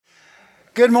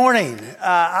Good morning.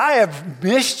 I have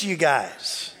missed you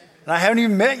guys, and I haven't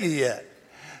even met you yet.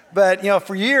 But,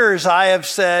 for years I have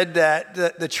said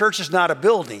that the church is not a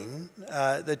building.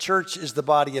 The church is the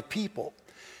body of people.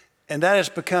 And that has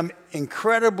become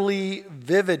incredibly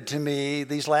vivid to me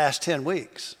these last 10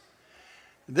 weeks.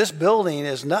 This building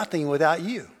is nothing without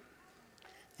you.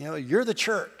 You're the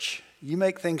church. You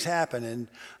make things happen, and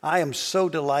I am so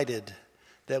delighted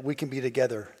that we can be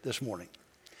together this morning.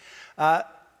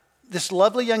 This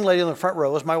lovely young lady in the front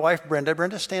row is my wife, Brenda.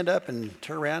 Brenda, stand up and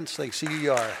turn around so they can see who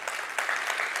you are.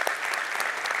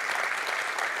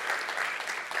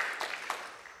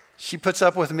 She puts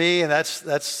up with me, and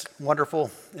that's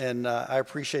wonderful, and I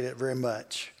appreciate it very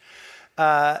much.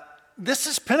 This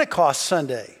is Pentecost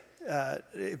Sunday.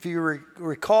 If you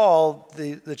recall,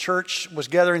 the church was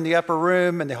gathering in the upper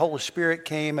room, and the Holy Spirit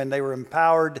came, and they were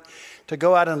empowered to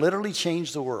go out and literally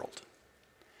change the world.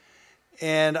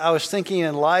 And I was thinking,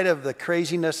 in light of the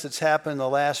craziness that's happened in the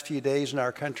last few days in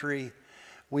our country,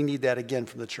 we need that again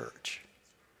from the church.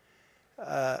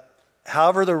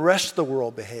 However the rest of the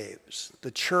world behaves,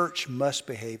 the church must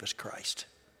behave as Christ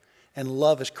and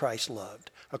love as Christ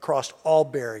loved across all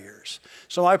barriers.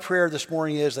 So my prayer this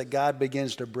morning is that God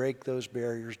begins to break those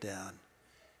barriers down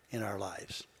in our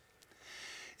lives.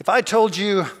 If I told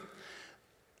you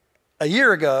a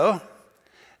year ago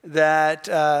that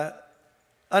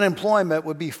unemployment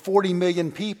would be 40 million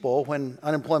people when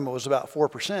unemployment was about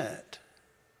 4%.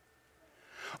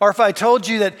 Or if I told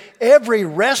you that every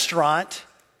restaurant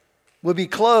would be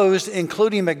closed,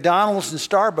 including McDonald's and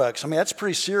Starbucks. That's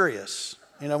pretty serious,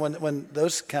 when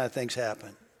those kind of things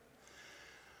happen.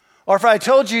 Or if I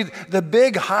told you the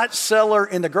big hot seller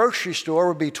in the grocery store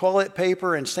would be toilet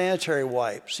paper and sanitary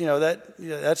wipes.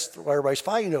 That's what everybody's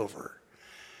fighting over.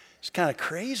 It's kind of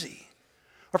crazy.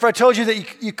 Or if I told you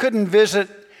that you couldn't visit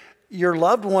your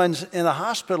loved ones in the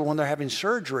hospital when they're having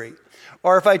surgery.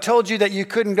 Or if I told you that you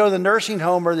couldn't go to the nursing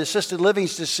home or the assisted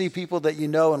livings to see people that you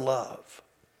know and love.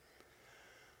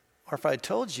 Or if I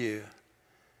told you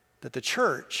that the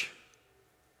church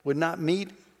would not meet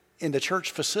in the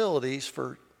church facilities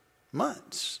for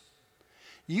months.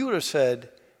 You would have said,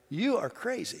 you are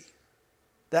crazy.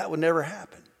 That would never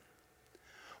happen.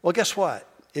 Well, guess what?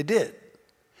 It did.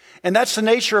 And that's the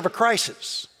nature of a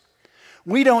crisis.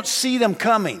 We don't see them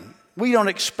coming. We don't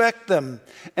expect them.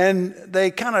 And they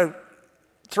kind of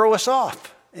throw us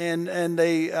off. And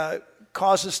they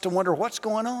cause us to wonder what's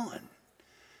going on.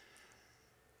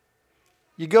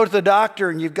 You go to the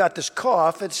doctor and you've got this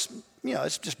cough. It's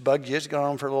just bugged you. It's gone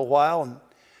on for a little while. And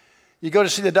you go to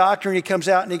see the doctor and he comes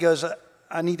out and he goes,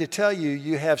 I need to tell you,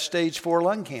 you have stage 4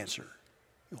 lung cancer.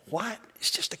 What? It's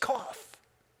just a cough.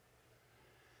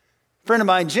 A friend of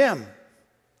mine, Jim,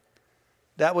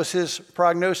 that was his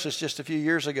prognosis just a few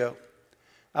years ago.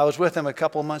 I was with him a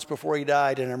couple of months before he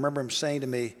died, and I remember him saying to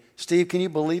me, Steve, can you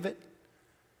believe it?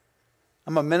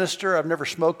 I'm a minister. I've never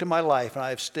smoked in my life, and I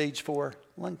have stage 4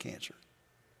 lung cancer.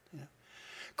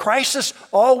 Crisis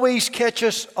always catch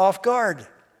us off guard.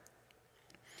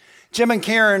 Jim and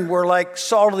Karen were like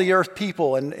salt of the earth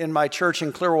people in my church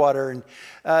in Clearwater, and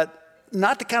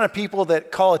not the kind of people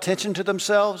that call attention to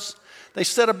themselves. They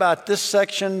said about this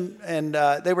section, and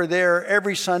they were there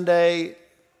every Sunday,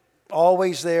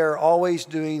 always there, always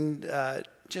doing,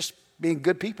 just being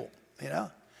good people,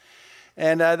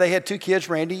 And they had 2 kids,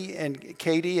 Randy and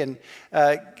Katie, and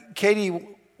Katie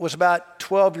was about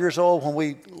 12 years old when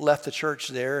we left the church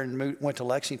there and went to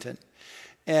Lexington.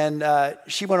 And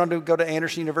she went on to go to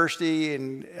Anderson University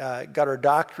and got her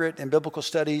doctorate in biblical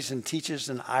studies and teaches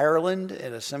in Ireland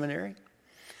at a seminary.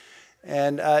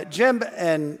 And Jim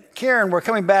and Karen were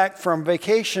coming back from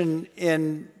vacation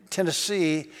in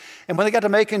Tennessee. And when they got to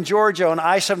Macon, Georgia on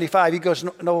I-75, you guys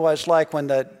know what it's like when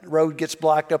the road gets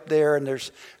blocked up there and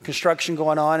there's construction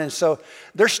going on. And so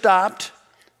they're stopped,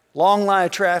 long line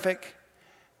of traffic.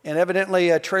 And evidently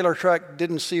a trailer truck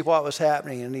didn't see what was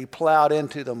happening, and he plowed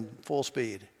into them full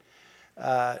speed,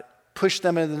 pushed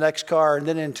them into the next car and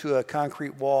then into a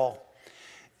concrete wall.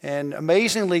 And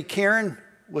amazingly, Karen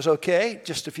was okay,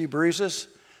 just a few bruises,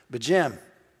 but Jim,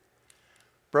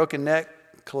 broken neck,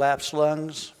 collapsed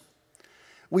lungs.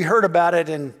 We heard about it,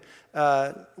 and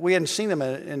we hadn't seen them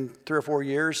in 3 or 4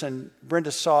 years, and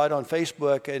Brenda saw it on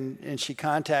Facebook, and she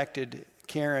contacted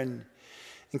Karen.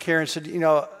 And Karen said,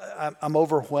 I'm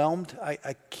overwhelmed.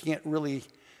 I can't really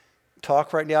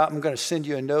talk right now. I'm going to send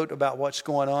you a note about what's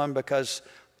going on because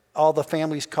all the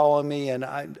family's calling me, and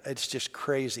it's just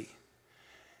crazy.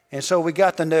 And so we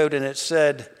got the note, and it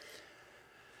said,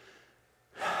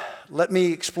 let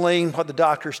me explain what the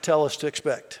doctors tell us to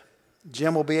expect.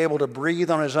 Jim will be able to breathe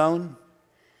on his own,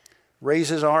 raise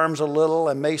his arms a little,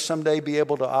 and may someday be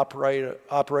able to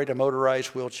operate a motorized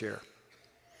wheelchair.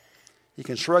 He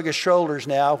can shrug his shoulders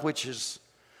now, which is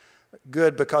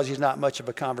good because he's not much of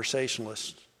a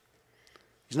conversationalist.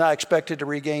 He's not expected to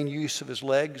regain use of his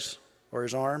legs or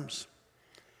his arms.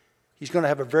 He's going to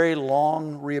have a very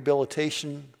long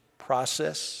rehabilitation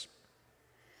process.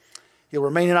 He'll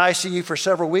remain in ICU for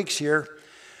several weeks here.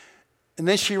 And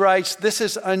then she writes, this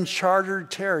is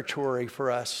uncharted territory for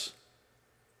us.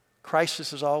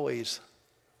 Crisis is always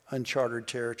uncharted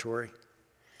territory.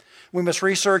 We must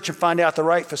research and find out the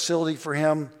right facility for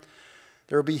him.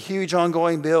 There will be huge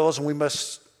ongoing bills, and we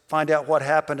must find out what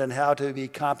happened and how to be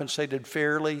compensated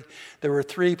fairly. There were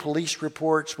 3 police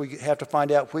reports. We have to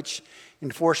find out which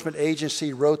enforcement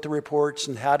agency wrote the reports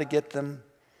and how to get them.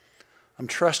 I'm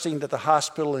trusting that the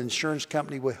hospital and insurance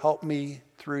company will help me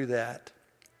through that.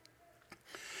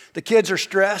 The kids are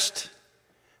stressed.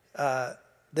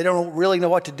 They don't really know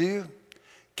what to do.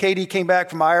 Katie came back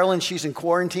from Ireland. She's in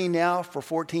quarantine now for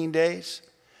 14 days.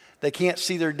 They can't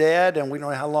see their dad, and we don't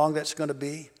know how long that's going to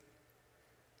be.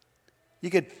 You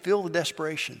could feel the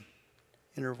desperation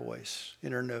in her voice,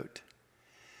 in her note.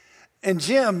 And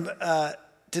Jim, to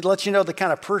let you know the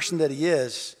kind of person that he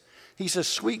is, he's a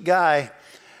sweet guy.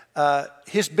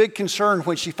 His big concern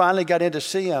when she finally got in to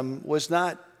see him was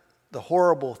not the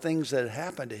horrible things that had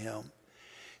happened to him.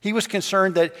 He was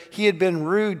concerned that he had been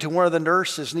rude to one of the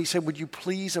nurses, and he said, would you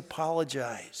please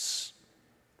apologize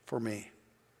for me?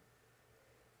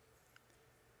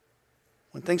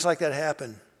 When things like that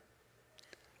happen,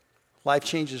 life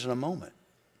changes in a moment.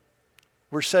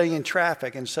 We're sitting in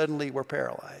traffic, and suddenly we're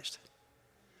paralyzed.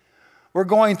 We're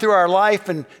going through our life,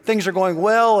 and things are going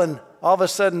well, and all of a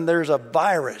sudden there's a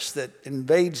virus that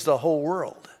invades the whole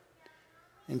world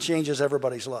and changes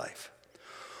everybody's life.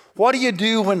 What do you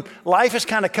do when life is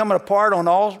kind of coming apart on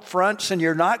all fronts and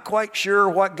you're not quite sure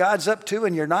what God's up to,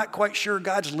 and you're not quite sure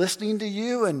God's listening to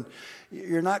you, and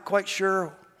you're not quite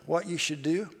sure what you should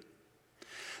do?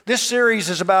 This series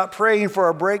is about praying for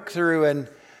a breakthrough, and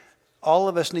all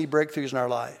of us need breakthroughs in our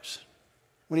lives.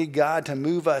 We need God to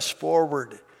move us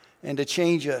forward and to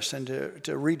change us and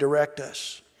to redirect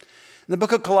us. In the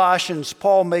book of Colossians,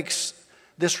 Paul makes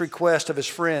this request of his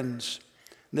friends.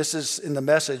 This is in the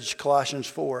Message, Colossians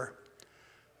 4.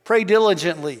 Pray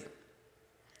diligently.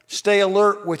 Stay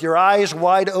alert with your eyes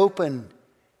wide open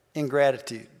in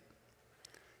gratitude.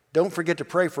 Don't forget to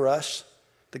pray for us,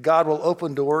 that God will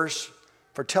open doors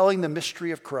for telling the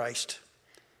mystery of Christ,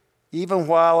 even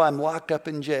while I'm locked up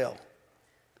in jail.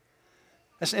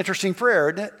 That's an interesting prayer,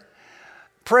 isn't it?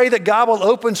 Pray that God will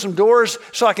open some doors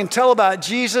so I can tell about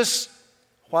Jesus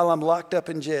while I'm locked up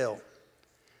in jail.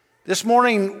 This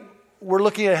morning, we're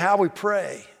looking at how we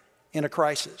pray in a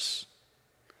crisis.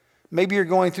 Maybe you're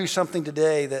going through something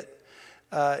today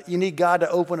that you need God to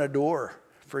open a door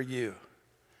for you.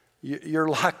 You're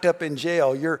locked up in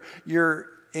jail. You're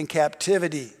in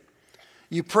captivity.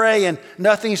 You pray and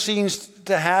nothing seems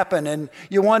to happen, and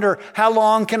you wonder, how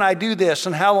long can I do this,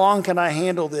 and how long can I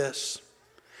handle this?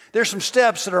 There's some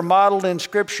steps that are modeled in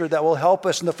Scripture that will help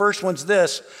us, and the first one's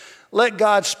this: let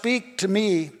God speak to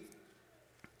me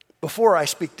before I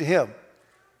speak to him.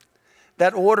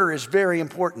 That order is very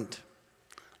important.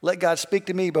 Let God speak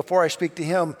to me before I speak to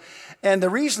him. And the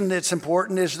reason it's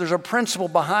important is there's a principle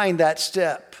behind that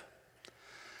step.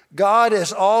 God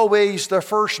is always the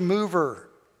first mover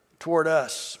toward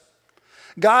us.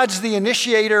 God's the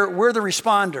initiator, we're the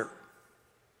responder.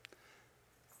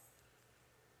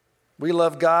 We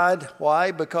love God.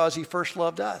 Why? Because he first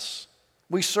loved us.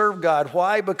 We serve God.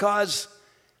 Why? Because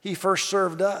he first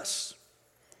served us.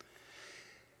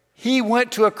 He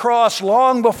went to a cross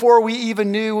long before we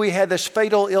even knew we had this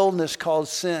fatal illness called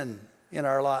sin in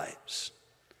our lives.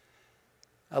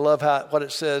 I love what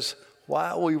it says,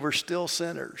 while we were still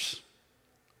sinners,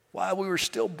 while we were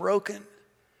still broken,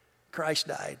 Christ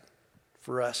died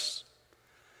for us.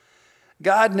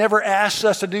 God never asked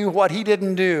us to do what he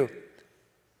didn't do.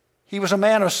 He was a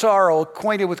man of sorrow,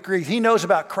 acquainted with grief. He knows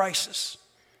about crisis.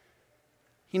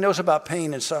 He knows about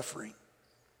pain and suffering.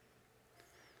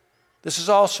 This is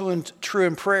also true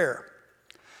in prayer.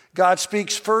 God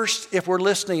speaks first if we're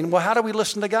listening. Well, how do we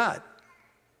listen to God?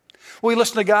 Well, we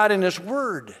listen to God in his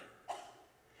word.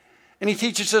 And he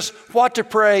teaches us what to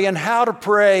pray and how to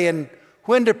pray and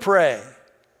when to pray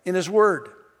in his word.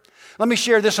 Let me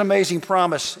share this amazing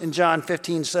promise in John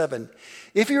 15:7.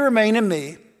 If you remain in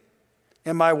me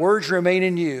and my words remain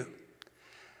in you,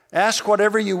 ask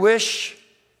whatever you wish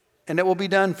and it will be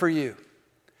done for you.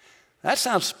 That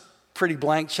sounds pretty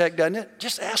blank check, doesn't it?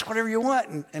 Just ask whatever you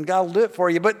want and God will do it for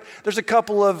you. But there's a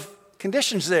couple of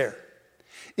conditions there.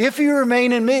 If you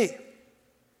remain in me,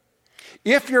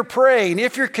 if you're praying,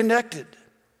 if you're connected,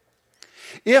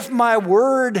 if my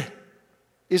word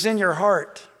is in your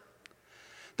heart,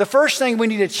 the first thing we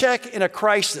need to check in a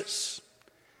crisis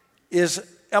is,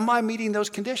 am I meeting those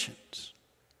conditions?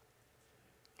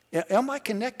 Am I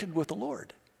connected with the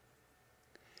Lord?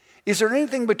 Is there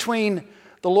anything between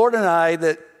the Lord and I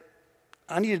that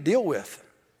I need to deal with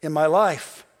in my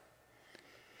life?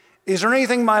 Is there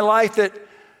anything in my life that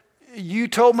you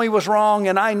told me was wrong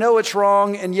and I know it's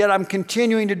wrong and yet I'm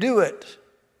continuing to do it?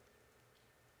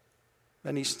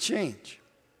 That needs to change.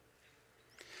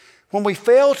 When we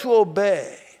fail to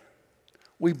obey,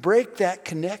 we break that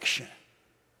connection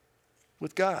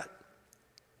with God.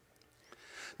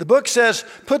 The book says,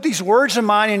 put these words of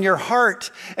mine in your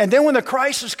heart, and then when the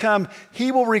crisis comes,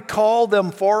 he will recall them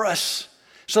for us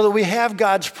so that we have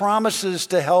God's promises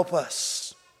to help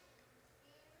us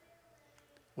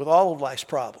with all of life's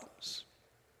problems.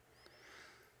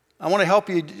 I want to help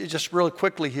you just really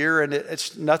quickly here, and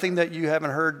it's nothing that you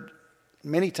haven't heard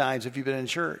many times if you've been in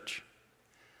church.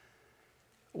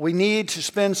 We need to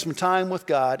spend some time with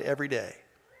God every day.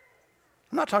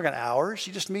 I'm not talking hours.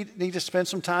 You just need to spend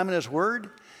some time in His Word.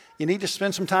 You need to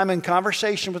spend some time in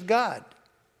conversation with God,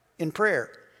 in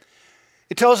prayer.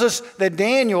 It tells us that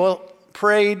Daniel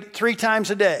prayed 3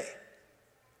 times a day.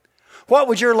 What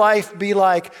would your life be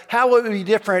like? How would it be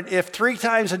different if 3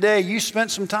 times a day you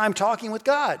spent some time talking with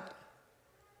God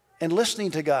and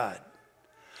listening to God?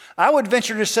 I would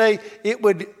venture to say it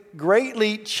would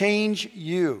greatly change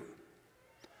you.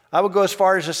 I would go as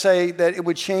far as to say that it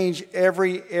would change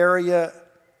every area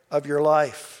of your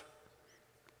life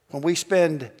when we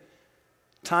spend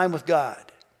time with God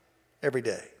every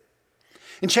day.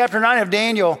 In chapter 9 of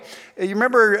Daniel, you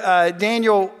remember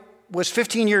Daniel was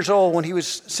 15 years old when he was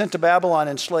sent to Babylon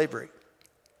in slavery.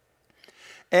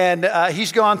 And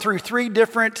he's gone through 3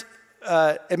 different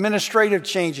administrative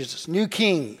changes, new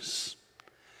kings.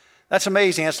 That's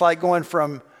amazing. It's like going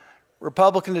from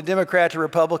Republican to Democrat to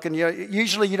Republican.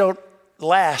 Usually you don't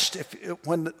last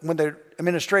when the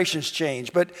administrations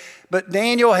change. But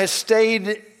Daniel has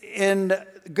stayed in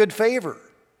good favor.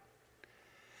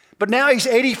 But now he's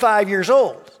 85 years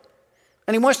old,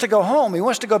 and he wants to go home. He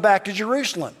wants to go back to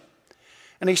Jerusalem.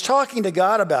 And he's talking to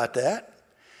God about that.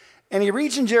 And he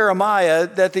reads in Jeremiah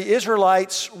that the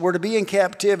Israelites were to be in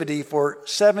captivity for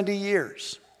 70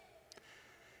 years.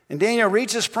 And Daniel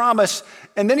reads this promise,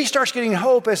 and then he starts getting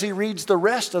hope as he reads the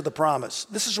rest of the promise.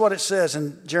 This is what it says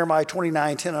in Jeremiah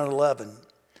 29, 10 and 11.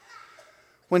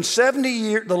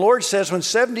 The Lord says, when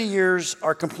 70 years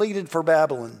are completed for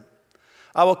Babylon,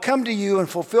 I will come to you and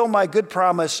fulfill my good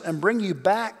promise and bring you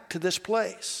back to this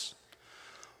place.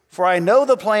 For I know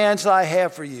the plans that I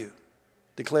have for you,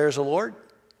 declares the Lord.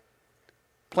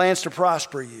 Plans to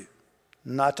prosper you,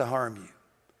 not to harm you.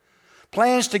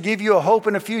 Plans to give you a hope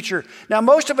and a future. Now,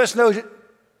 most of us know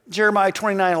Jeremiah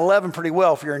 29:11 pretty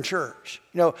well if you're in church.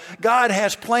 God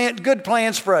has good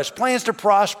plans for us, plans to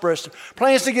prosper us,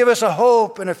 plans to give us a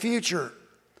hope and a future.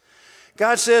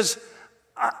 God says,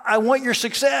 I want your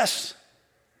success,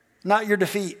 not your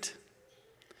defeat.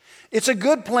 It's a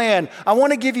good plan. I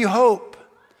want to give you hope.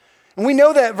 And we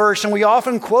know that verse, and we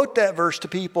often quote that verse to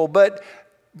people, but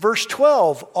verse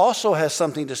 12 also has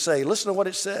something to say. Listen to what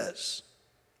it says.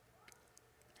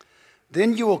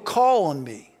 Then you will call on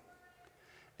me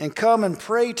and come and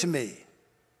pray to me,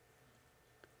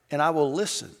 and I will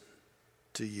listen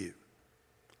to you.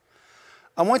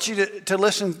 I want you to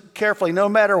listen carefully, no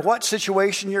matter what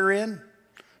situation you're in,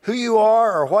 who you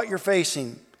are, or what you're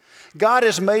facing. God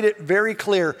has made it very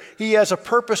clear. He has a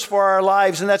purpose for our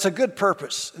lives, and that's a good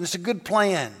purpose, and it's a good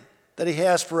plan that He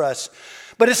has for us.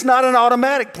 But it's not an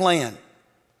automatic plan.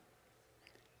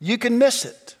 You can miss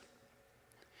it.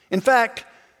 In fact,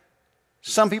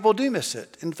 some people do miss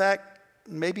it. In fact,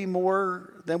 maybe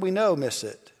more than we know miss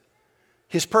it.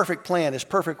 His perfect plan, His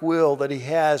perfect will that He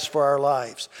has for our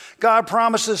lives. God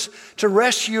promises to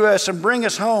rescue us and bring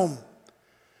us home.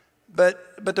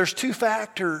 But there's 2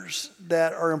 factors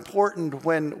that are important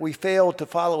when we fail to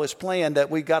follow His plan that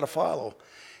we've got to follow.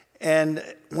 And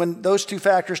when those 2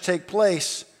 factors take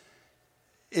place,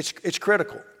 it's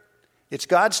critical. It's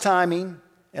God's timing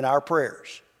and our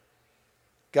prayers.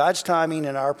 God's timing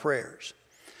and our prayers.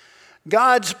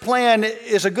 God's plan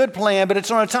is a good plan, but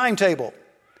it's on a timetable.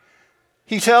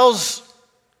 He tells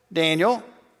Daniel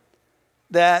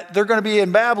that they're going to be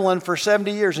in Babylon for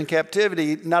 70 years in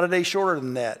captivity, not a day shorter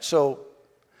than that. So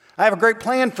I have a great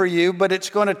plan for you, but it's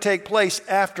going to take place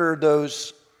after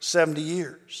those 70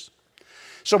 years.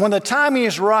 So when the timing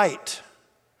is right,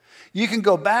 you can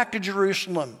go back to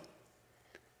Jerusalem,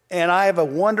 and I have a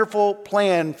wonderful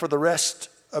plan for the rest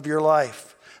of your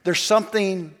life. There's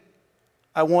something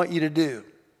I want you to do.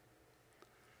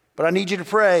 But I need you to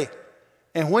pray.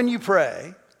 And when you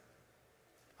pray,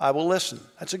 I will listen.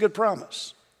 That's a good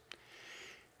promise.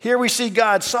 Here we see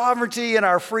God's sovereignty and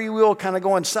our free will kind of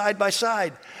going side by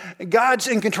side. God's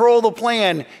in control of the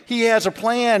plan. He has a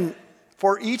plan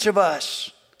for each of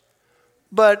us.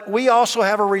 But we also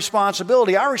have a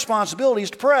responsibility. Our responsibility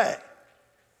is to pray.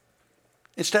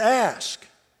 It's to ask.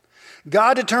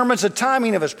 God determines the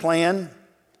timing of his plan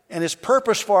and his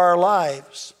purpose for our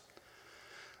lives.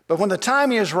 But when the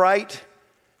timing is right,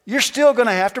 you're still going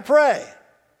to have to pray.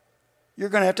 You're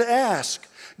going to have to ask.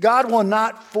 God will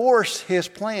not force his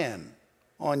plan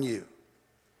on you.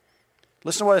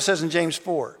 Listen to what it says in James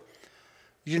 4.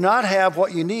 You do not have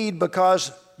what you need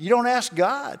because you don't ask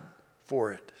God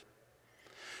for it.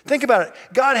 Think about it.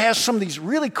 God has some of these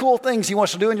really cool things he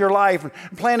wants to do in your life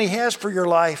and plan he has for your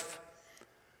life.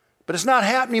 But it's not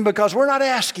happening because we're not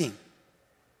asking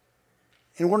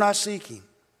and we're not seeking.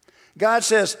 God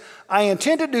says, I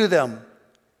intend to do them.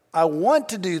 I want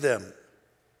to do them.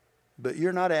 But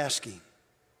you're not asking.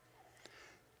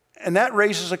 And that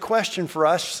raises a question for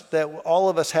us that all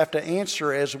of us have to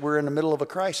answer as we're in the middle of a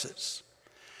crisis.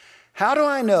 How do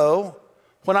I know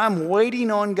when I'm waiting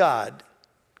on God,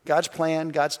 God's plan,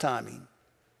 God's timing?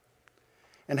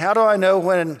 And how do I know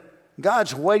when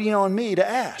God's waiting on me to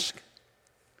ask?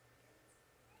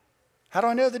 How do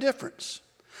I know the difference?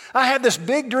 I have this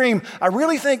big dream. I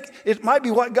really think it might be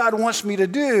what God wants me to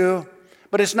do,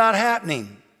 but it's not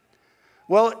happening.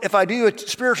 Well, if I do a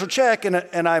spiritual check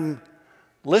and I'm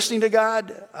listening to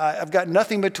God, I've got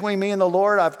nothing between me and the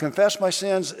Lord. I've confessed my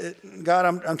sins.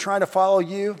 God, I'm trying to follow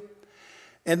you.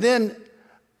 And then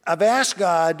I've asked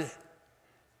God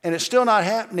and it's still not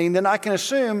happening, then I can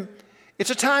assume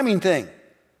it's a timing thing.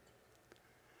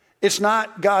 It's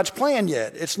not God's plan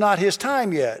yet. It's not his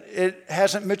time yet. It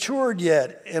hasn't matured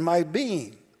yet in my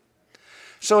being.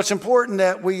 So it's important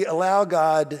that we allow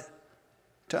God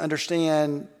to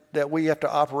understand that we have to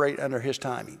operate under his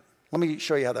timing. Let me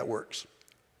show you how that works.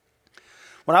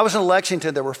 When I was in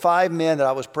Lexington, there were 5 men that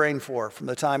I was praying for from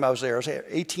the time I was there. I was there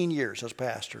 18 years as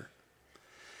pastor.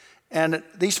 And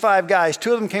these 5 guys,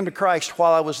 2 of them came to Christ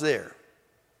while I was there.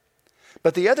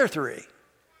 But the other 3,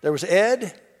 there was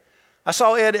Ed. I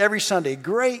saw Ed every Sunday.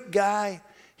 Great guy.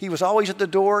 He was always at the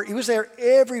door. He was there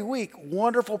every week.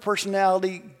 Wonderful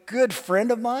personality. Good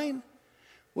friend of mine.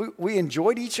 We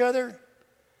enjoyed each other.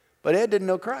 But Ed didn't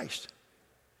know Christ.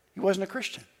 He wasn't a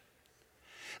Christian.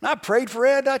 And I prayed for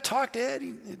Ed. I talked to Ed.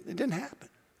 It didn't happen.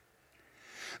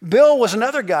 Bill was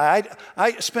another guy.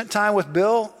 I spent time with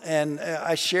Bill, and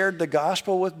I shared the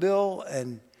gospel with Bill,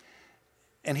 and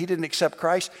he didn't accept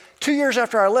Christ. 2 years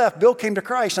after I left, Bill came to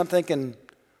Christ. I'm thinking,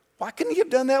 why couldn't he have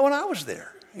done that when I was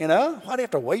there? You know, why do you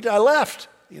have to wait till I left?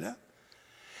 You know.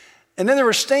 And then there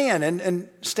was Stan, and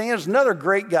Stan's another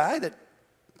great guy that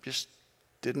just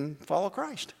didn't follow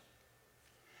Christ.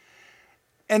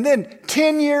 And then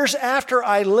 10 years after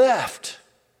I left,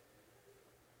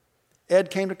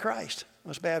 Ed came to Christ,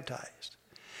 was baptized.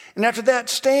 And after that,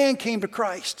 Stan came to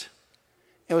Christ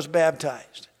and was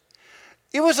baptized.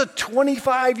 It was a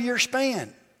 25-year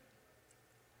span.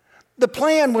 The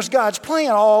plan was God's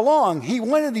plan all along. He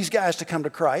wanted these guys to come to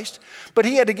Christ, but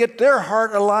he had to get their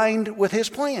heart aligned with his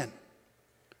plan.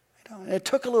 And it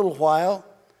took a little while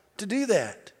to do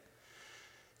that.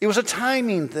 It was a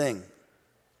timing thing.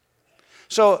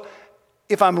 So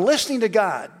if I'm listening to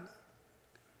God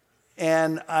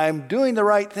and I'm doing the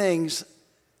right things,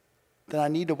 then I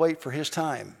need to wait for his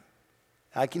time.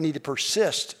 I need to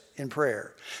persist in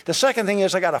prayer. The second thing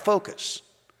is I got to focus.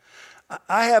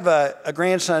 I have a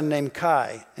grandson named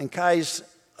Kai, and Kai's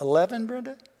 11,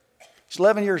 Brenda? He's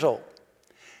 11 years old.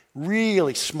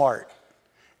 Really smart.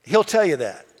 He'll tell you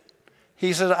that.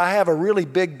 He says, I have a really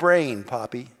big brain,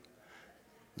 Poppy.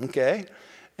 Okay?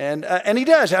 And he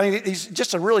does. I mean, he's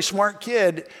just a really smart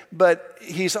kid, but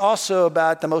he's also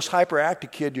about the most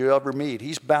hyperactive kid you'll ever meet.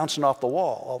 He's bouncing off the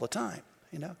wall all the time,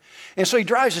 you know. And so he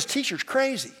drives his teachers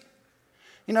crazy.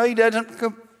 You know, he doesn't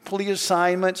complete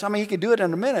assignments. I mean, he could do it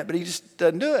in a minute, but he just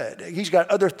doesn't do it. He's got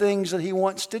other things that he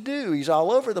wants to do. He's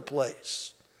all over the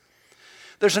place.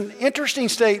 There's an interesting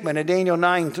statement in Daniel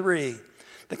 9:3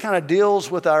 that kind of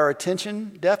deals with our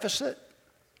attention deficit.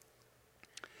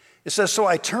 It says, so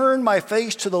I turned my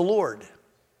face to the Lord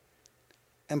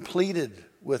and pleaded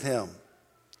with him.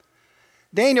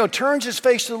 Daniel turns his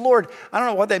face to the Lord. I don't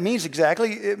know what that means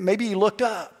exactly. Maybe he looked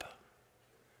up.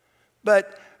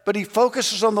 But he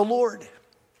focuses on the Lord.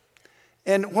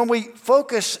 And when we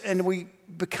focus and we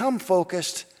become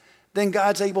focused, then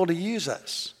God's able to use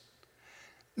us.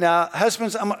 Now,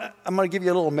 husbands, I'm going to give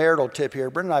you a little marital tip here.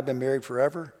 Brenda and I have been married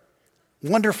forever.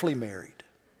 Wonderfully married.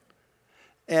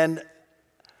 And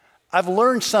I've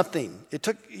learned something.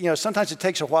 Sometimes it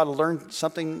takes a while to learn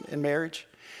something in marriage.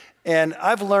 And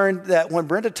I've learned that when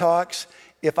Brenda talks,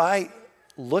 if I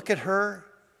look at her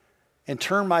and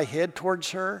turn my head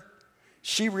towards her,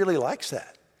 she really likes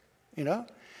that,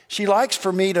 She likes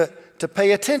for me to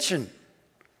pay attention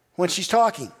when she's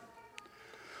talking.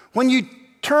 When you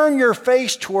turn your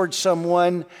face towards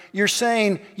someone, you're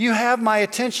saying, you have my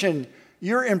attention.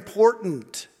 You're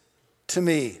important to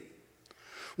me.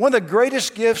 One of the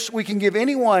greatest gifts we can give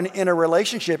anyone in a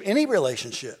relationship, any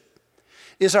relationship,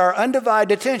 is our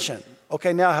undivided attention.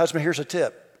 Okay, now, husband, here's a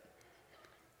tip.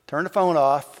 Turn the phone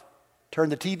off, turn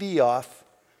the TV off,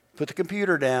 put the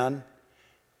computer down,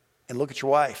 and look at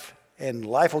your wife. And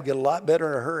life will get a lot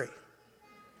better in a hurry.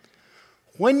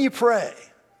 When you pray,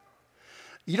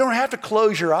 you don't have to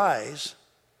close your eyes,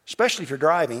 especially if you're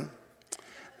driving.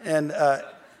 And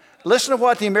listen to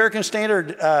what the American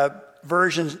Standard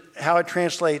Version, how it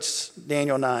translates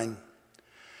Daniel 9.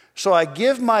 So I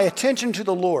give my attention to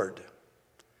the Lord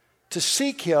to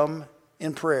seek him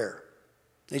in prayer.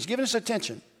 He's given us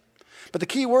attention. But the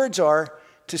key words are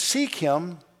to seek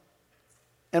him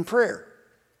in prayer.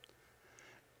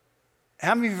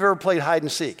 How many of you have ever played hide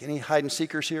and seek? Any hide and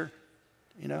seekers here?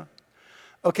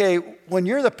 Okay, when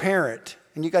you're the parent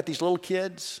and you got these little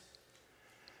kids,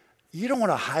 you don't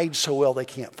want to hide so well they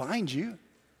can't find you,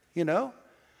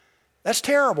 That's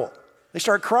terrible. They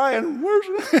start crying,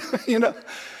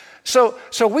 So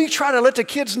we try to let the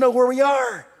kids know where we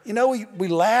are. We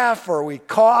laugh or we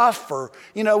cough or,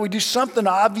 we do something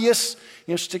obvious.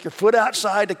 Stick your foot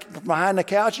outside behind the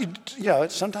couch.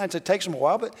 Sometimes it takes them a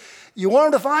while, but you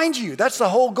want them to find you. That's the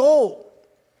whole goal.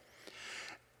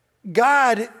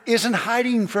 God isn't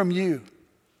hiding from you.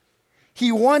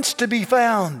 He wants to be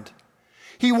found.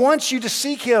 He wants you to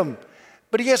seek him,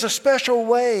 but he has a special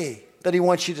way that he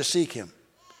wants you to seek him.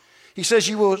 He says,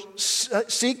 you will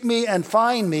seek me and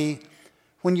find me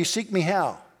when you seek me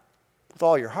how? With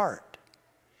all your heart.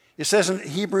 It says in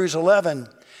Hebrews 11,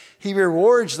 he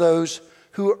rewards those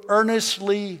who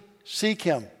earnestly seek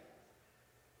him.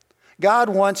 God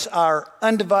wants our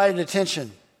undivided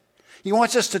attention. He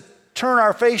wants us to turn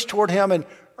our face toward him and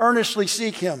earnestly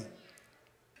seek him.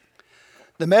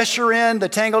 The mess you're in, the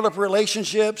tangled up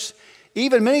relationships,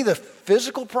 even many of the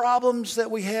physical problems that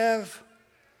we have,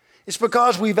 it's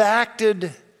because we've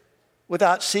acted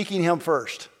without seeking him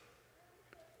first.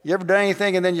 You ever done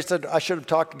anything and then you said, I should have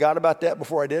talked to God about that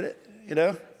before I did it?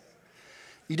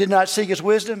 You did not seek his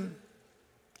wisdom.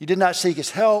 You did not seek his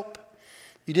help.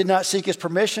 You did not seek his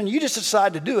permission. You just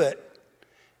decided to do it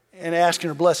and ask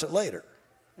him to bless it later.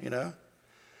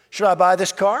 Should I buy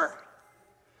this car?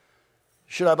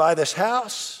 Should I buy this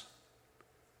house?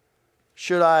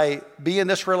 Should I be in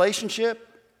this relationship?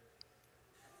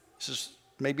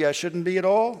 Maybe I shouldn't be at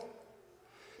all.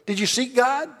 Did you seek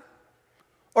God?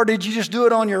 Or did you just do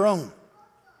it on your own?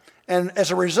 And as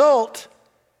a result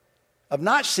of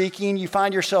not seeking, you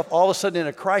find yourself all of a sudden in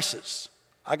a crisis.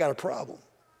 I got a problem.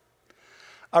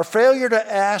 Our failure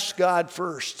to ask God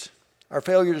first, our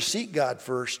failure to seek God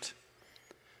first,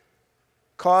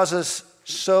 causes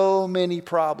so many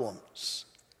problems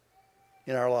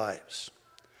in our lives.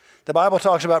 The Bible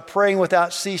talks about praying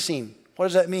without ceasing. What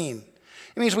does that mean?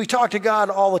 It means we talk to God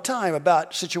all the time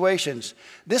about situations.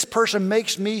 This person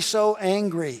makes me so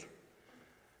angry.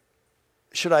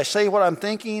 Should I say what I'm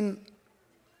thinking?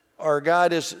 Or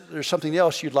God, is there something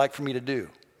else you'd like for me to do?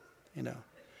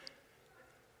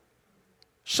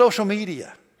 Social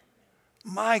media.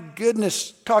 My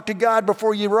goodness, talk to God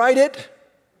before you write it.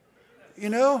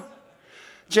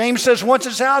 James says once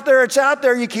it's out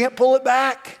there, you can't pull it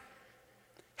back.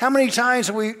 How many times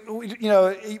have we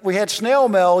had snail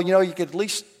mail, you could at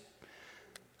least,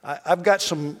 I've got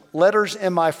some letters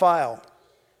in my file.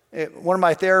 One of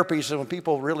my therapies is when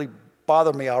people really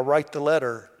bother me, I'll write the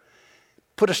letter,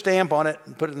 put a stamp on it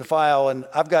and put it in the file, and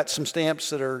I've got some stamps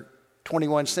that are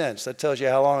 21 cents. That tells you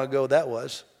how long ago that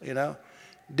was,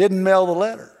 Didn't mail the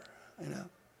letter,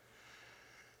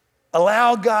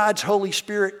 Allow God's Holy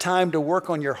Spirit time to work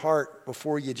on your heart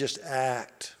before you just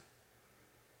act.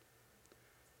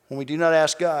 When we do not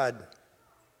ask God,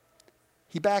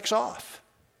 he backs off.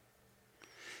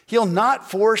 He'll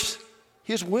not force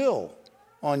his will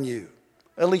on you,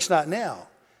 at least not now.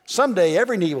 Someday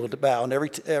every knee will bow and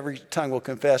every tongue will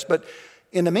confess. But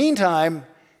in the meantime,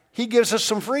 he gives us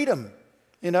some freedom.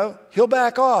 He'll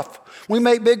back off. We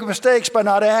make big mistakes by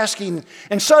not asking,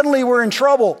 and suddenly we're in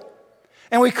trouble.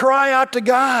 And we cry out to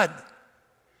God.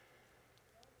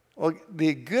 Well,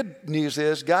 the good news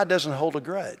is God doesn't hold a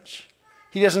grudge.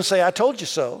 He doesn't say, I told you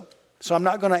so I'm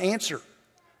not going to answer.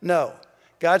 No.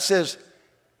 God says,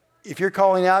 if you're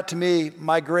calling out to me,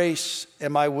 my grace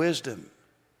and my wisdom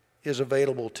is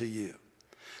available to you.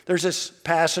 There's this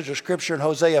passage of scripture in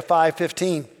Hosea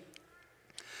 5:15.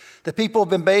 The people have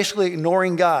been basically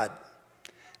ignoring God.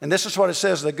 And this is what it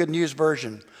says in the Good News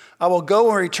version. I will go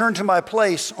and return to my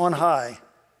place on high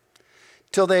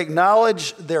till they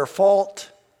acknowledge their fault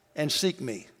and seek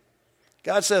me.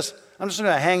 God says, I'm just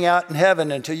going to hang out in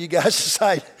heaven until you guys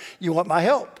decide you want my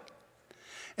help.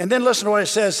 And then listen to what it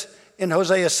says in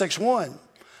Hosea 6:1.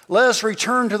 Let us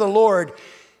return to the Lord.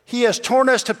 He has torn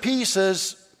us to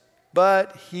pieces,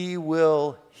 but he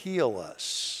will heal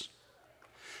us.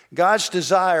 God's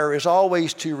desire is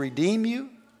always to redeem you.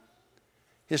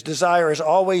 His desire is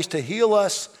always to heal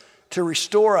us, to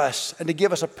restore us, and to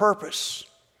give us a purpose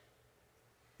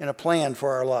and a plan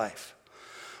for our life.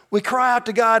 We cry out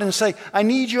to God and say, I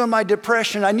need you in my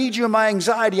depression. I need you in my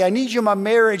anxiety. I need you in my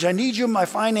marriage. I need you in my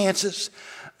finances.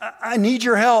 I need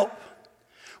your help.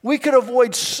 We could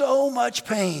avoid so much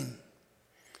pain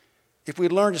if we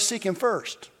learn to seek him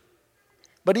first.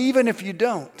 But even if you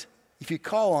don't, if you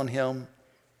call on him,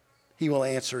 he will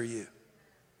answer you.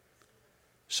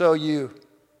 So you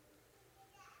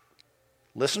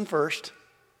listen first,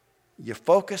 you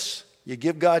focus, you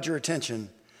give God your attention.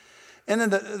 And then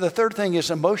the third thing is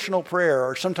emotional prayer,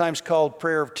 or sometimes called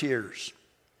prayer of tears.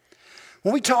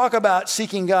 When we talk about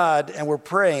seeking God and we're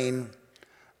praying,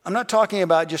 I'm not talking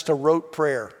about just a rote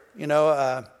prayer,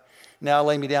 now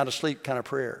lay me down to sleep kind of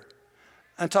prayer.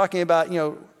 I'm talking about,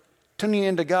 tuning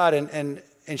into God and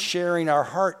sharing our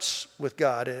hearts with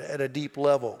God at a deep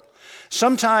level.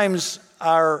 Sometimes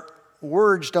our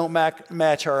words don't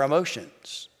match our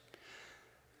emotions.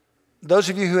 Those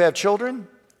of you who have children,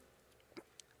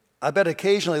 I bet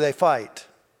occasionally they fight.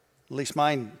 At least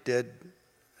mine did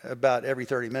about every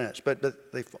 30 minutes, but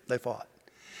they fought.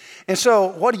 And so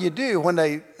what do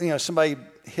when somebody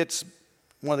hits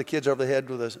one of the kids over the head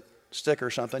with a stick or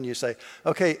something? You say,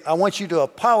 okay, I want you to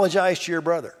apologize to your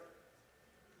brother.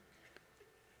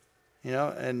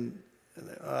 And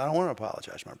I don't want to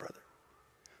apologize to my brother.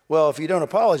 Well, if you don't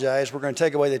apologize, we're going to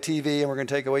take away the TV and we're going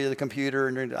to take away the computer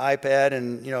and the iPad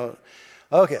and,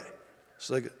 okay,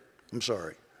 so I'm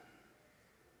sorry.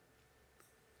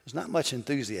 There's not much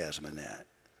enthusiasm in that.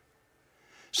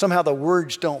 Somehow the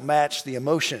words don't match the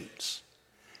emotions.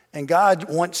 And God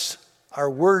wants our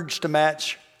words to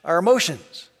match our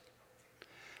emotions.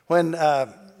 When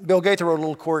Bill Gaither wrote a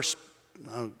little course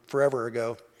forever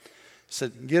ago,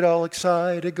 said, get all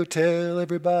excited, go tell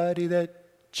everybody that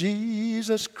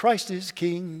Jesus Christ is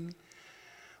King.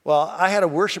 Well, I had a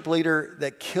worship leader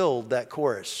that killed that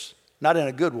chorus, not in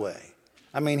a good way.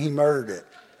 I mean, he murdered it.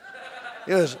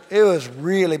 It was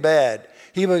really bad.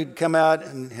 He would come out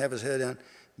and have his head down.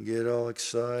 Get all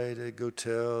excited, go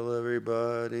tell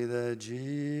everybody that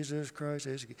Jesus Christ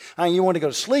is King. I mean, you want to go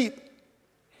to sleep.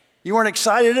 You weren't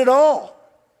excited at all.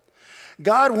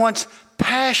 God wants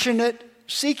passionate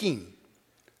seeking.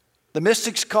 The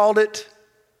mystics called it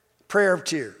prayer of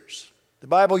tears. The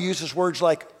Bible uses words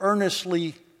like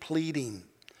earnestly pleading.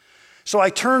 So I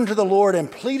turned to the Lord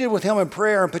and pleaded with him in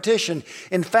prayer and petition,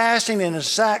 in fasting and in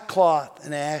sackcloth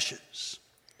and ashes.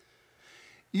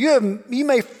 You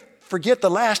may forget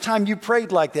the last time you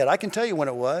prayed like that. I can tell you when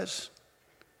it was.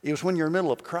 It was when you're in the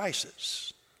middle of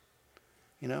crisis.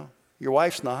 Your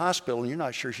wife's in the hospital and you're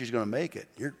not sure she's going to make it.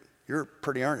 You're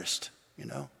pretty earnest,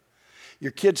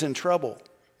 Your kid's in trouble.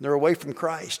 They're away from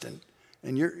Christ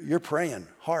and you're praying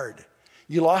hard.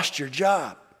 You lost your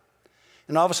job.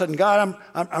 And all of a sudden, God,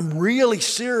 I'm really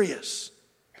serious.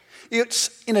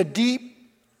 It's in a deep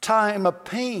time of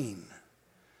pain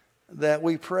that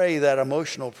we pray that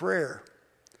emotional prayer.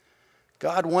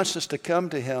 God wants us to come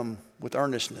to him with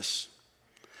earnestness.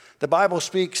 The Bible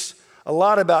speaks a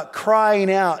lot about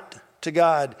crying out to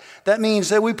God. That means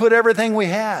that we put everything we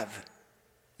have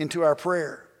into our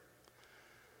prayer.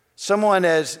 Someone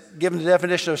has given the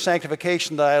definition of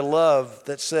sanctification that I love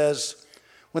that says,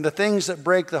 when the things that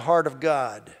break the heart of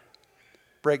God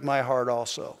break my heart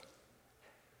also.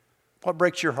 What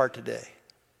breaks your heart today?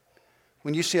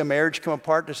 When you see a marriage come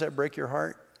apart, does that break your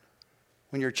heart?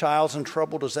 When your child's in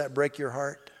trouble, does that break your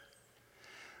heart?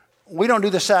 We don't do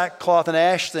the sackcloth and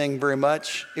ash thing very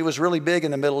much. It was really big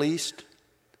in the Middle East.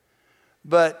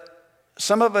 But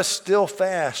some of us still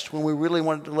fast when we really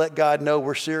want to let God know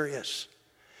we're serious.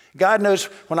 God knows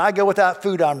when I go without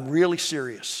food, I'm really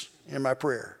serious in my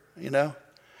prayer,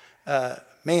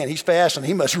 Man, he's fasting.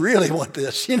 He must really want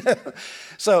this,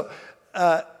 So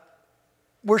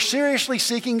we're seriously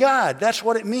seeking God. That's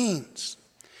what it means.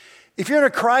 If you're in a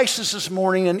crisis this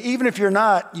morning, and even if you're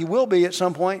not, you will be at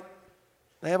some point,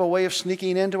 they have a way of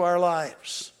sneaking into our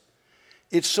lives.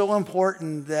 it's so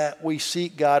important that we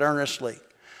seek God earnestly.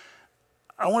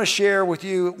 I want to share with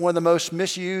you one of the most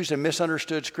misused and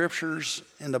misunderstood scriptures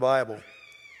in the Bible.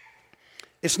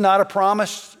 It's not a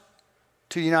promise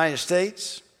to the United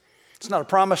States. It's not a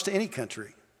promise to any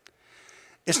country.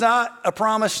 It's not a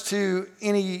promise to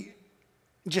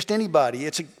just anybody.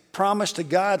 It's a promise to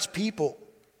God's people,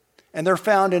 and they're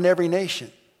found in every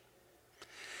nation.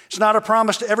 It's not a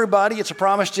promise to everybody. It's a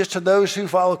promise just to those who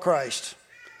follow Christ.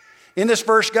 In this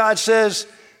verse, God says,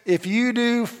 if you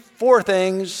do 4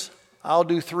 things, I'll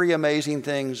do 3 amazing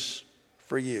things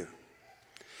for you.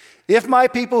 If my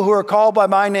people who are called by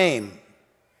my name,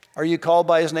 are you called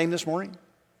by his name this morning?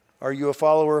 Are you a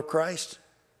follower of Christ?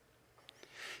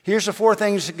 Here's the 4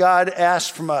 things that God asks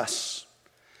from us.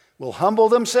 Will humble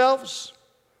themselves,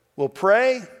 will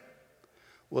pray,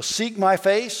 will seek my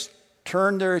face,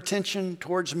 turn their attention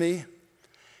towards me,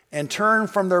 and turn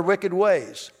from their wicked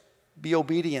ways. Be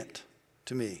obedient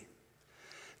to me.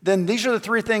 Then these are the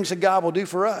 3 things that God will do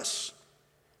for us.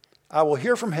 I will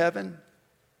hear from heaven,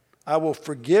 I will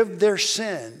forgive their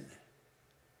sin,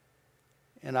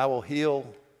 and I will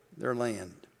heal their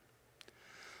land.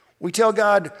 We tell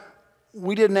God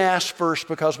we didn't ask first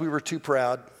because we were too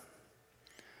proud.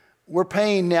 We're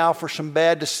paying now for some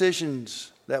bad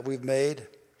decisions that we've made.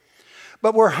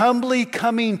 But we're humbly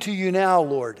coming to you now,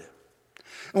 Lord.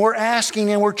 And we're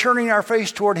asking and we're turning our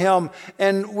face toward him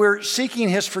and we're seeking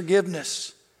his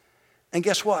forgiveness. And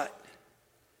guess what?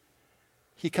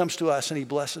 He comes to us and he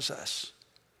blesses us.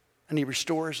 And he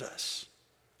restores us.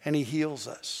 And he heals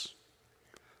us.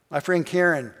 My friend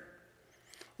Karen,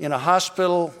 in a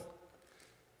hospital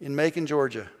in Macon,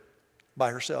 Georgia,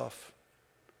 by herself.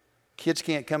 Kids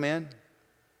can't come in.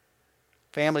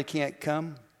 Family can't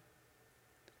come.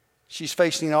 She's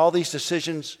facing all these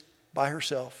decisions by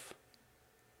herself.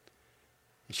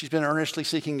 And she's been earnestly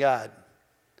seeking God.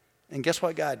 And guess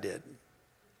what God did?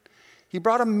 He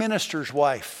brought a minister's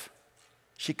wife.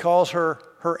 She calls her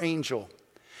her angel.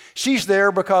 She's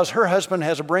there because her husband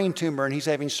has a brain tumor and he's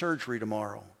having surgery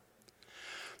tomorrow.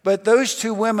 But those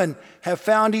 2 women have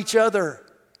found each other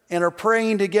and are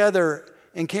praying together.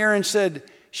 And Karen said,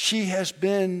 she has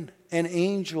been an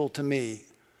angel to me.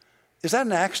 Is that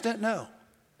an accident? No.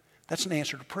 That's an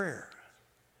answer to prayer.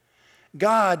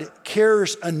 God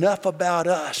cares enough about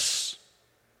us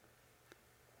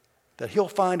that he'll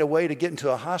find a way to get into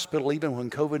a hospital even when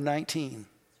COVID-19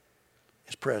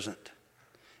 is present.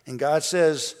 And God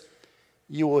says,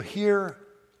 you will hear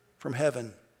from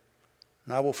heaven,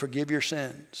 and I will forgive your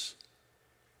sins,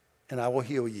 and I will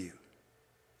heal you.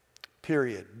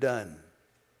 Period. Done.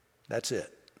 That's it.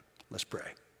 Let's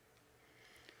pray.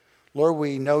 Lord,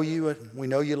 we know you and we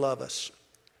know you love us.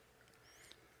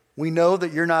 We know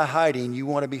that you're not hiding. You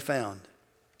want to be found.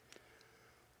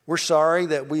 We're sorry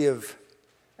that we have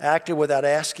acted without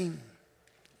asking,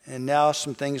 and now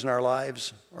some things in our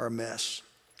lives are a mess.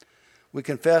 We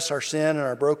confess our sin and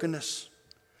our brokenness,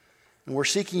 and we're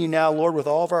seeking you now, Lord, with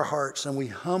all of our hearts, and we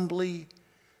humbly,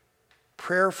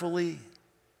 prayerfully,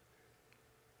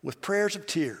 with prayers of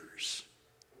tears,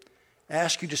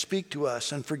 ask you to speak to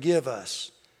us and forgive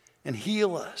us and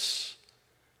heal us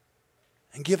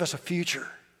and give us a future,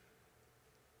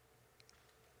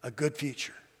 a good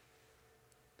future.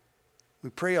 We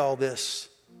pray all this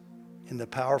in the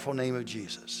powerful name of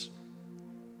Jesus.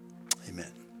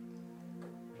 Amen.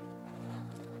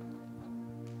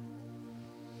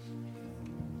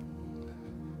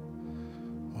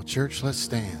 Well, church, let's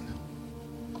stand.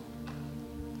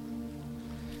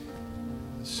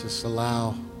 Let's just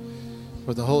allow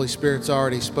what the Holy Spirit's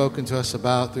already spoken to us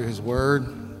about through his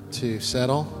word to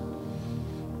settle,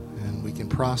 and we can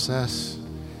process.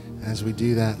 As we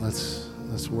do that,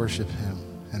 let's worship him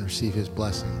and receive his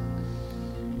blessing.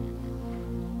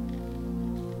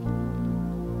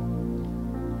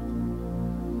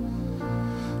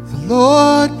 The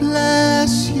Lord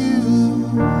bless you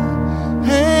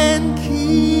and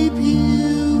keep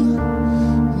you,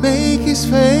 make his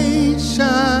face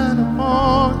shine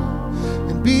upon you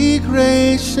and be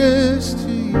gracious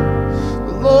to you.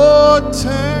 The Lord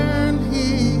turn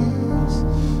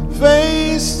his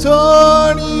face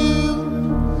toward you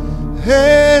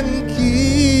and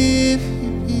give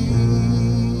you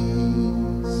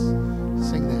peace.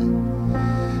 Sing that.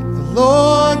 The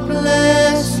Lord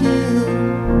bless you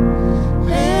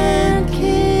and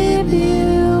keep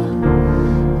you,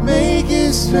 make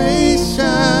his face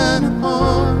shine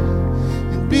upon you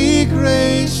and be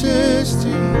gracious to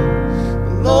you.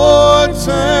 The Lord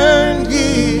turn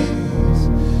his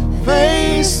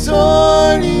face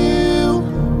toward you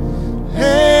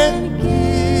and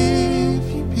give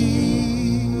you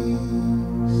peace.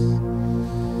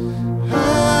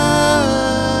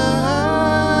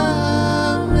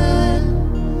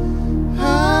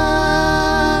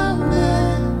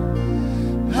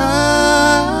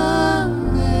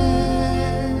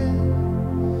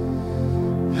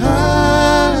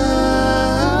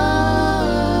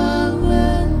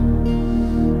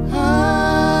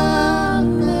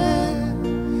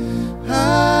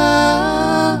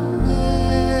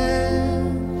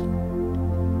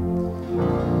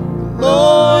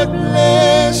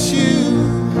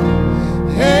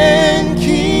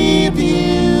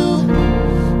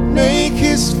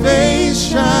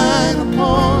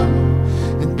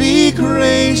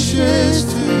 gracious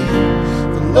to you.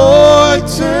 The Lord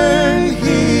turn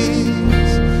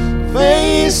His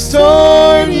face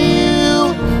toward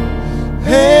you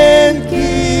and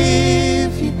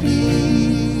give you peace.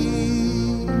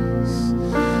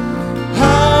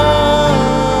 Amen.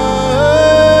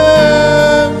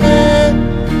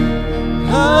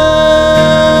 Amen. Amen.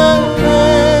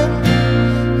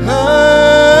 Amen.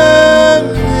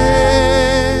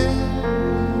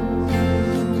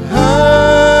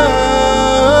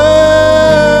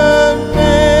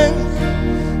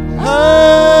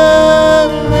 Amen.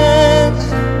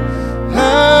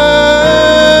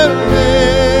 Amen.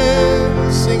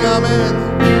 Sing amen.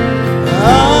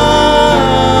 Amen.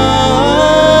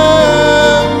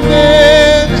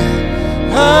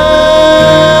 Amen.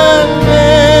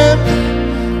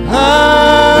 Amen.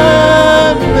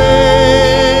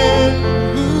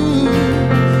 Ooh.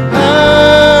 Amen.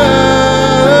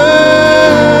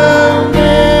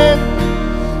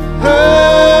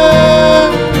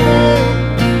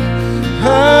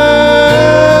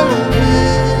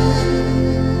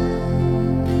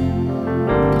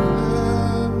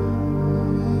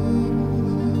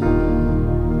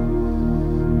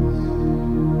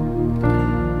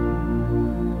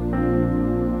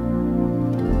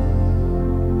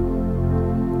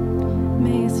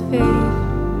 May His favor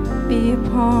be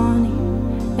upon you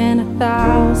and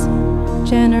 1,000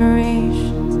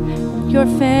 generations, and your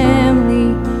family,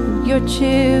 and your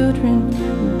children,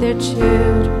 and their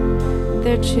children,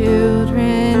 their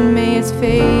children. May His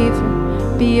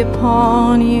favor be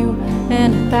upon you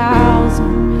and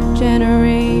 1,000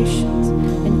 generations,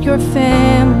 and your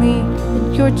family,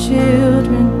 and your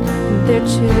children, and their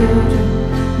children,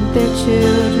 and their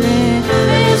children.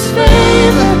 May His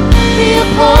favor be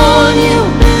upon you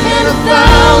and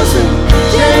 1,000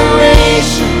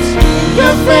 generations,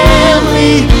 your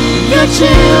family, your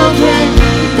children,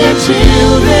 their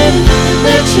children,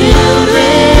 their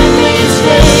children. May His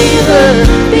favor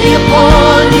be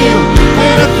upon you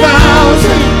and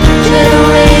 1,000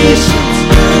 generations,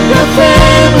 your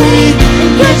family,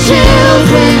 your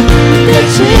children, their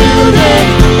children,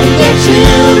 and their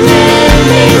children.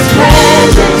 May His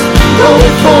presence go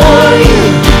before you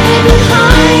and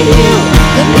behind you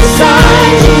and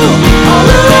beside you, all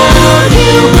around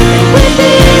you and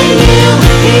within you.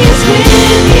 He is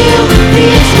with you, He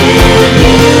is with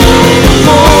you in the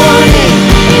morning,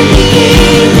 in the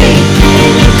evening,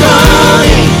 in your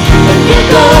coming, when you're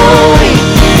going,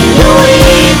 in your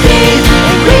weeping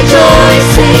and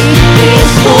rejoicing. He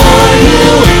is for you,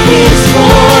 He is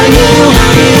for you,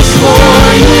 He is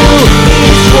for you,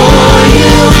 He is for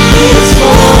you, He is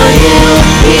for you,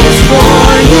 He is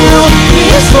for you, He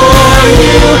is for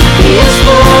you, He is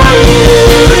for you.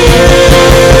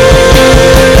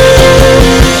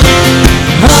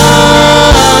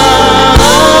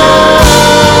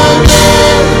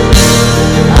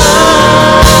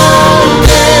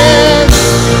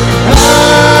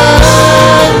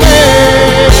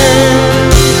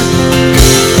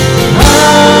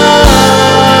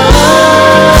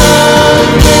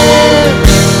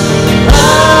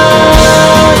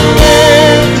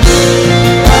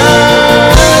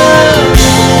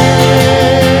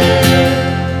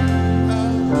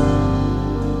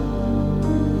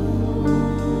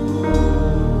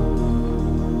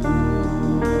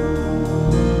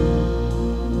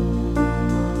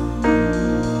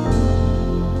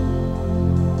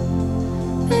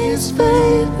 May His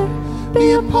favor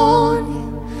be upon you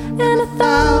and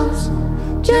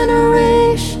 1,000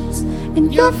 generations,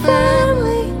 and your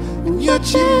family, and your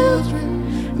children,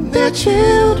 and their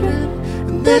children,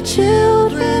 and their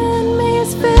children. May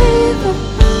His favor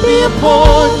be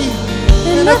upon you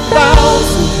and 1,000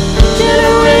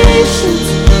 generations,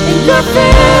 and your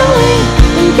family,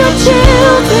 and your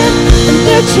children, and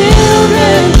their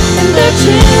children, and their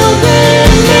children.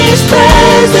 May His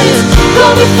presence go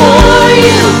before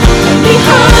you and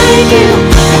behind you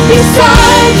and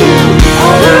beside you,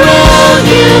 all around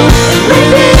you and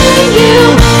within you.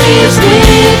 He is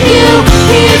with you,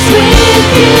 He is with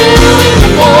you in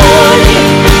the morning,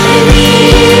 in the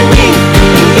evening,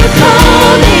 when you're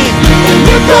coming, when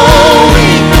you're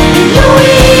going, when you're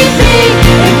weeping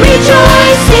and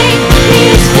rejoicing. He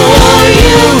is for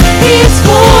you, He is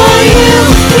for you,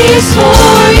 He is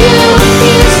for you,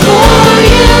 He is for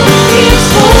you, He is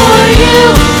for you,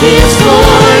 He is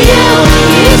for you,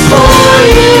 He is for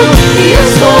you, He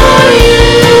is for you.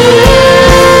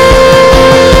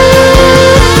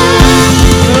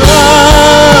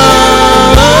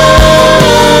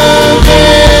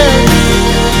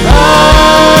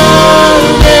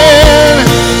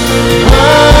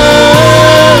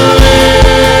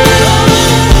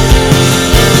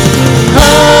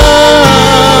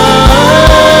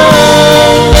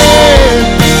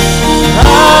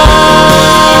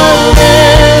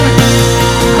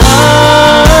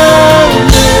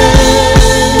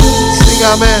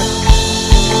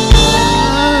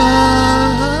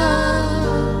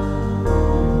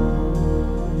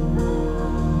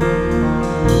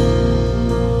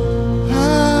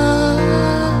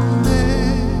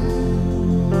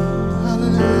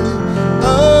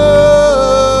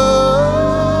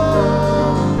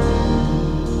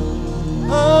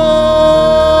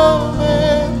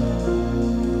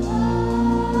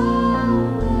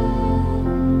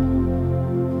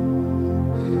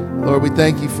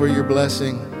 thank you for your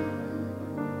blessing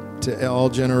to all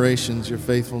generations, your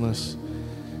faithfulness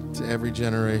to every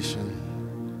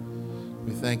generation.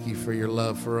 We thank you for your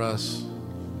love for us.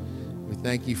 We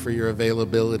thank you for your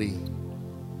availability.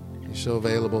 You're so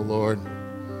available, Lord.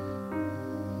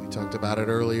 We talked about it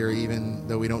earlier, even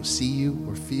though we don't see you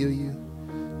or feel you,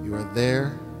 you are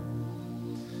there.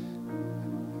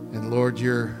 And Lord,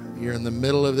 you're in the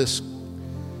middle of this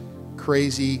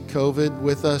crazy COVID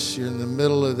with us. You're in the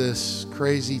middle of this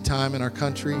crazy time in our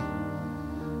country.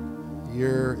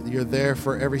 You're there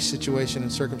for every situation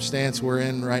and circumstance we're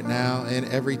in right now, in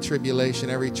every tribulation,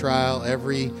 every trial,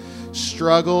 every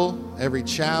struggle, every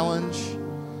challenge.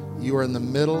 You are in the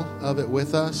middle of it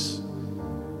with us.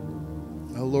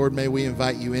 Oh Lord, may we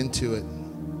invite you into it.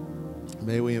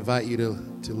 May we invite you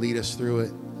to lead us through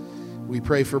it. We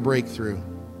pray for breakthrough.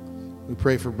 We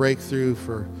pray for breakthrough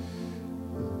for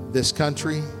this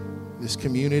country, this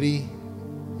community,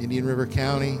 Indian River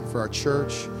County, for our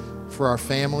church, for our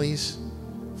families,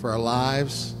 for our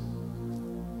lives.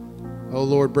 Oh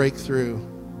Lord, breakthrough.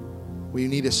 We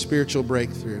need a spiritual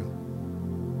breakthrough.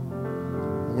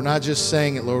 We're not just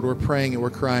saying it, Lord, we're praying it,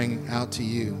 we're crying out to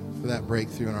you for that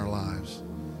breakthrough in our lives.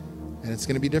 And it's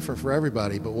going to be different for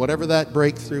everybody, but whatever that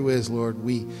breakthrough is, Lord,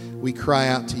 we cry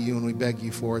out to you and we beg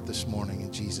you for it this morning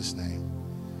in Jesus' name.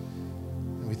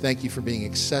 And we thank you for being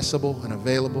accessible and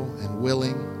available and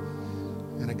willing,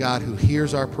 and a God who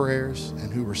hears our prayers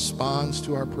and who responds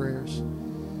to our prayers.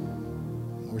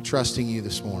 We're trusting you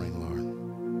this morning,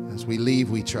 Lord. As we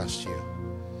leave, we trust you.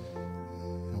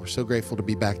 And we're so grateful to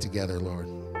be back together, Lord.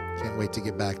 Can't wait to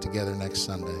get back together next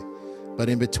Sunday. But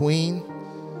in between,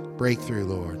 breakthrough,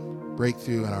 Lord.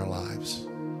 Breakthrough in our lives.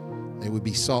 May we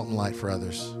be salt and light for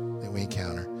others that we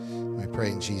encounter. And we pray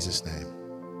in Jesus' name.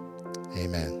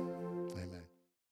 Amen.